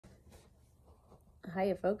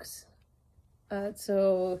Hiya, folks.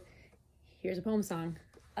 So here's a poem song.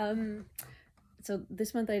 So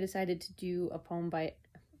this month I decided to do a poem by,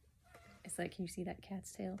 it's like, can you see that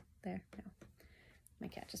cat's tail there? No. My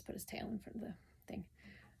cat just put his tail in front of the thing.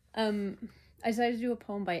 I decided to do a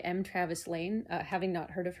poem by M. Travis Lane, having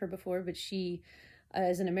not heard of her before, but she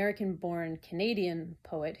is an American-born Canadian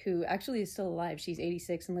poet who actually is still alive. She's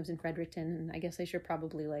 86 and lives in Fredricton, and I guess I should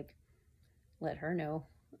probably, like, let her know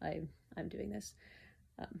I'm doing this.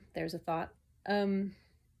 There's a thought. But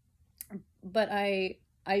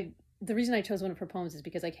the reason I chose one of her poems is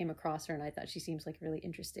because I came across her and I thought she seems like a really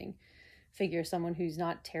interesting figure, someone who's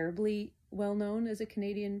not terribly well known as a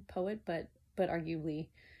Canadian poet, but arguably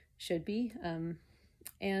should be.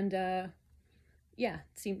 Yeah,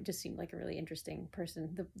 just seemed like a really interesting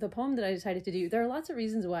person. The poem that I decided to do, there are lots of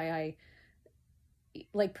reasons why I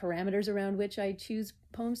like parameters around which I choose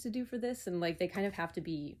poems to do for this, and like they kind of have to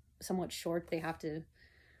be somewhat short. They have to,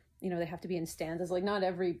 they have to be in stanzas. Like not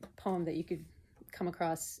every poem that you could come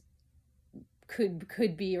across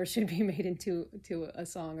could be or should be made into a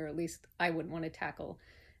song, or at least I wouldn't want to tackle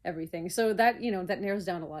everything. So that, that narrows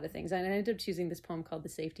down a lot of things. And I ended up choosing this poem called The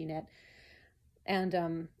Safety Net.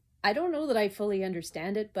 And I don't know that I fully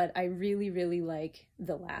understand it, but I really, really like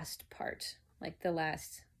the last part. Like the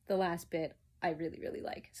last bit I really, really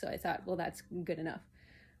like. So I thought, well, that's good enough.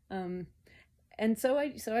 And so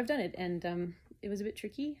I've done it, and it was a bit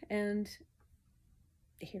tricky, and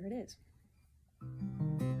here it is.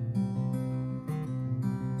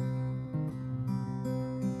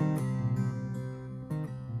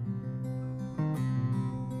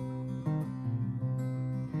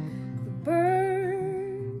 The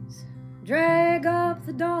birds drag up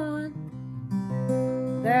the dawn,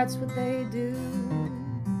 that's what they do.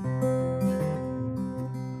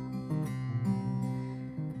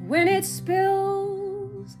 When it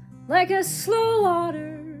spills like a slow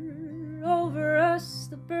water over us,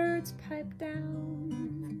 the birds pipe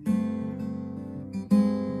down.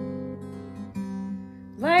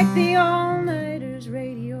 Like the all-nighters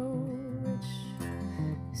radio, which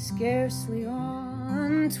is scarcely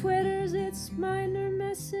on, twitters its minor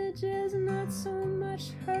messages, not so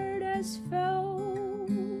much heard as felt.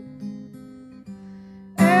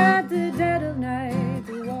 At the dead of night,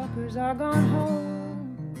 the walkers are gone home.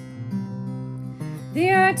 The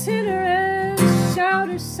itinerants shout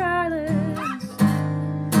her silence,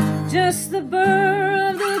 just the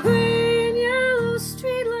burr of the gray and yellow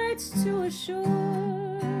streetlights to assure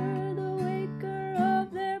the waker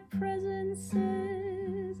of their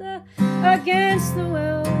presences. Against the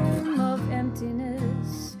realm of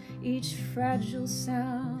emptiness, each fragile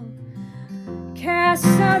sound casts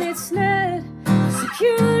out its net,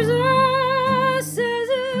 secures us as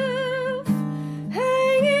if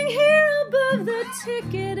hanging here above the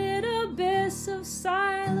ticketed abyss of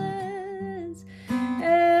silence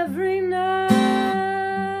every night.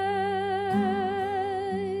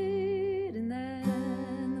 And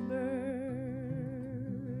then the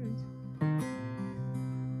birds,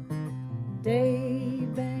 day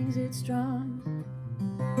bangs its drums,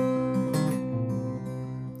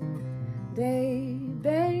 day